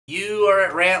You are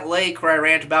at Rant Lake, where I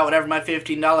rant about whatever my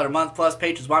 $15 a month plus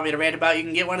patrons want me to rant about. You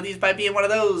can get one of these by being one of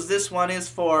those. This one is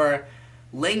for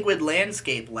Languid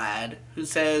Landscape Lad, who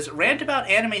says, rant about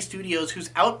anime studios whose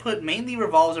output mainly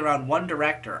revolves around one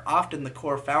director, often the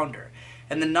core founder,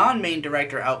 and the non-main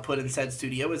director output in said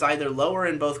studio is either lower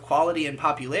in both quality and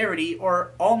popularity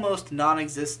or almost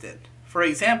non-existent. For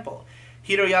example,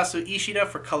 Hiroyasu Ishida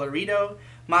for Colorido,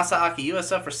 Masaaki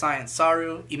Yuasa for Science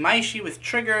Saru, Imaishi with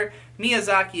Trigger,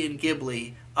 Miyazaki and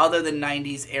Ghibli, other than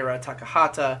 90s era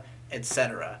Takahata,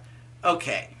 etc.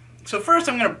 Okay, so first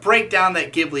I'm going to break down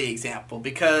that Ghibli example,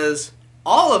 because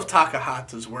all of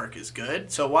Takahata's work is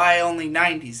good, so why only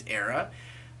 90s era?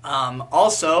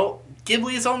 Also,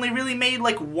 Ghibli has only really made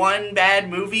like one bad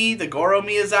movie, the Goro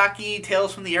Miyazaki,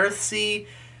 Tales from the Earthsea.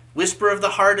 Whisper of the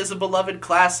Heart is a beloved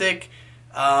classic.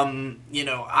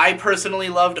 I personally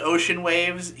loved Ocean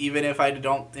Waves, even if I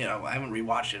don't, I haven't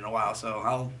rewatched it in a while,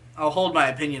 so I'll hold my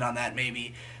opinion on that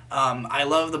maybe. I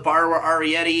love The Borrower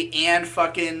Arrietty, and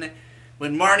fucking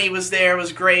When Marnie Was There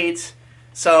was great.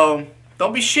 So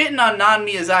don't be shitting on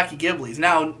non-Miyazaki Ghiblis.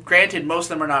 Now, granted, most of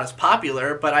them are not as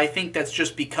popular, but I think that's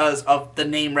just because of the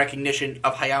name recognition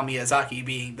of Hayao Miyazaki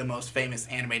being the most famous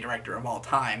anime director of all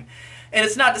time. And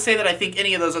it's not to say that I think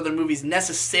any of those other movies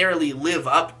necessarily live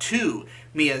up to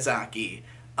Miyazaki.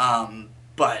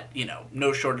 But,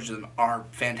 no shortage of them are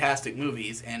fantastic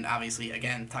movies. And obviously,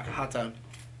 again, Takahata,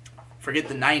 forget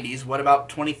the 90s, what about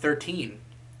 2013?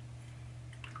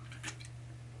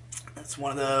 That's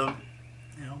one of the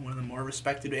more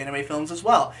respected anime films as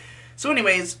well. So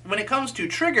anyways, when it comes to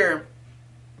Trigger,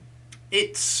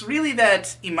 it's really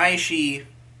that Imaishi,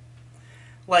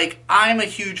 I'm a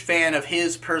huge fan of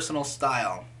his personal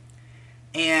style.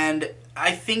 And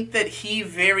I think that he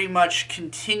very much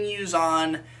continues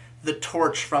on the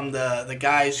torch from the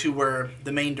guys who were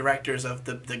the main directors of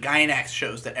the Gainax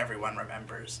shows that everyone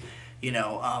remembers. The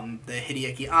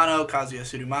Hideaki Anno, Kazuya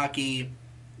Tsurumaki,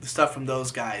 the stuff from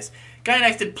those guys.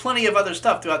 Gainax did plenty of other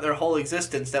stuff throughout their whole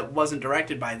existence that wasn't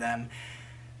directed by them.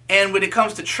 And when it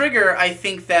comes to Trigger, I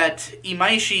think that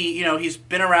Imaishi, he's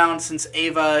been around since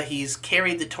Eva. He's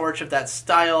carried the torch of that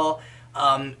style.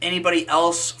 Anybody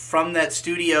else from that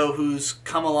studio who's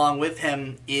come along with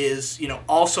him is,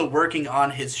 also working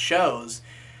on his shows.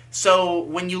 So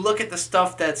when you look at the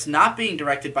stuff that's not being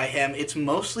directed by him, it's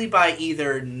mostly by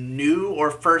either new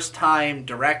or first-time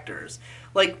directors.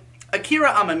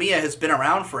 Akira Amamiya has been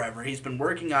around forever. He's been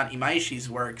working on Imaishi's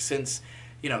work since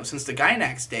the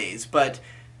Gainax days, but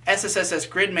SSSS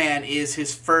Gridman is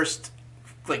his first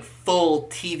full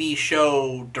TV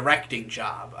show directing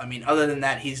job. I mean, other than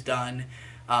that, he's done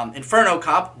Inferno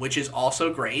Cop, which is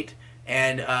also great,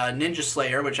 and Ninja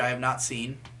Slayer, which I have not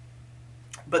seen.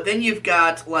 But then you've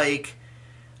got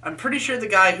I'm pretty sure the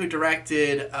guy who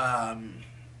directed what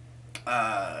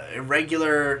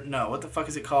the fuck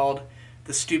is it called?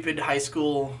 The stupid high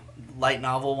school light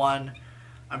novel one.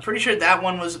 I'm pretty sure that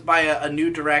one was by a new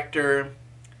director.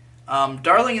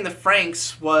 Darling in the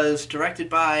Franxx was directed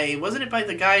by, wasn't it by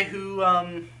the guy who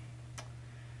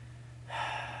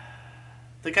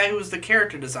was the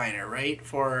character designer, right,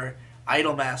 for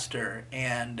Idolmaster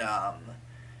and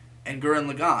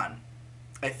Gurren Lagann,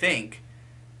 I think.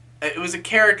 It was a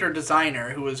character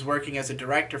designer who was working as a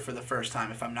director for the first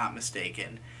time, if I'm not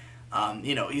mistaken.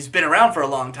 He's been around for a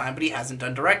long time, but he hasn't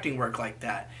done directing work like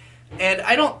that. And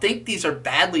I don't think these are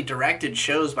badly directed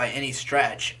shows by any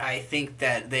stretch. I think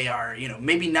that they are,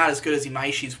 maybe not as good as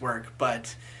Imaishi's work,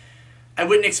 but I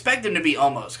wouldn't expect them to be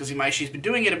almost, because Imaishi's been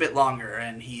doing it a bit longer,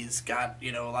 and he's got,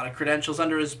 a lot of credentials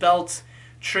under his belt.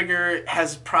 Trigger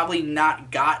has probably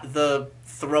not got the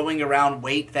throwing around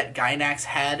weight that Gainax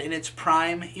had in its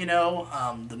prime,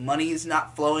 The money's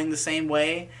not flowing the same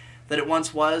way that it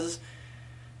once was.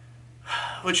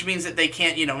 Which means that they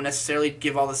can't, necessarily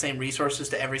give all the same resources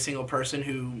to every single person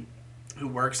who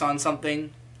works on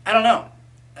something. I don't know.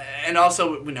 And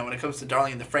also, when it comes to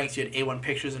Darling in the Franxx, you had A1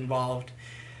 Pictures involved.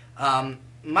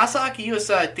 Masaaki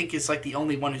Yuasa, I think, is the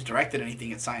only one who's directed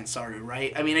anything at Science Saru,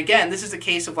 right? I mean, again, this is a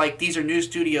case of these are new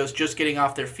studios just getting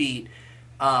off their feet.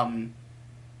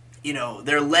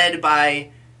 They're led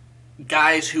by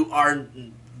guys who are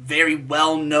very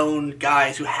well-known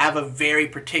guys who have a very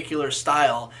particular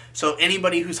style. So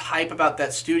anybody who's hype about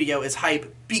that studio is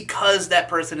hype because that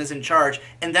person is in charge,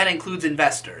 and that includes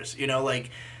investors.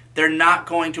 They're not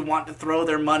going to want to throw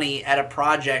their money at a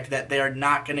project that they're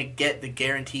not going to get the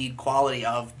guaranteed quality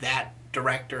of that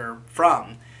director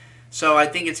from. So I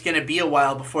think it's going to be a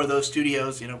while before those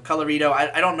studios, Colorido,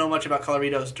 I don't know much about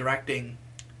Colorido's directing,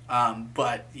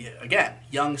 but again,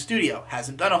 young studio,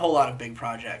 hasn't done a whole lot of big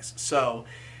projects. So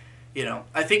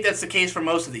I think that's the case for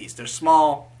most of these. They're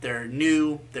small, they're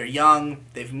new, they're young.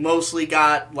 They've mostly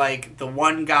got like the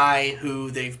one guy who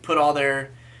they've put all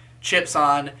their chips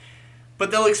on,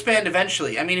 but they'll expand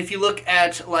eventually. I mean, if you look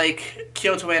at like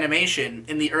Kyoto Animation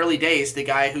in the early days, the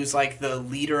guy who's like the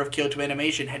leader of Kyoto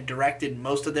Animation had directed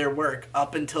most of their work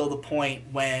up until the point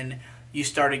when you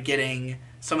started getting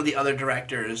some of the other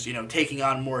directors, taking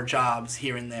on more jobs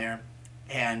here and there.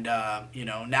 And,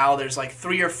 now there's like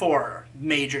 3 or 4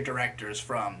 major directors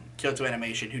from Kyoto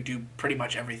Animation who do pretty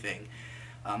much everything,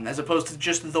 as opposed to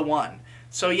just the one.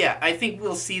 So, yeah, I think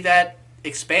we'll see that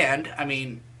expand. I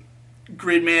mean,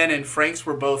 Gridman and Franks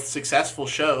were both successful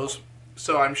shows,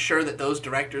 so I'm sure that those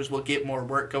directors will get more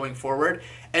work going forward,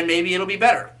 and maybe it'll be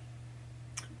better.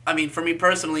 I mean, for me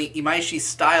personally, Imaishi's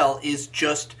style is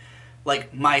just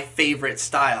like my favorite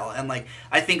style, and like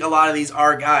I think a lot of these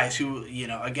are guys who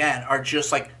again are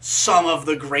just like some of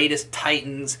the greatest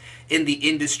titans in the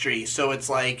industry. So it's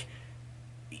like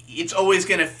it's always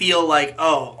going to feel like,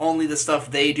 oh, only the stuff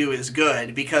they do is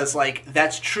good, because like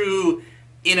that's true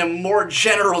in a more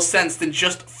general sense than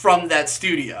just from that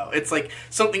studio. It's like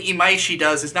something Imaishi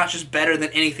does is not just better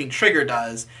than anything Trigger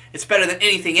does, it's better than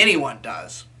anything anyone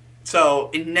does.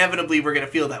 So inevitably we're going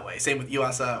to feel that way. Same with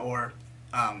Yuasa or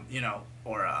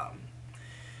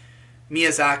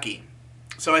Miyazaki.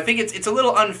 So I think it's a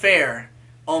little unfair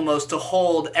almost to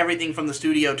hold everything from the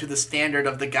studio to the standard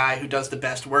of the guy who does the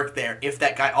best work there, if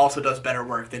that guy also does better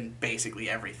work than basically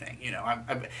everything.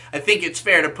 I think it's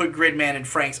fair to put Gridman and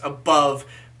Franks above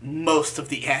most of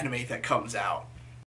the anime that comes out.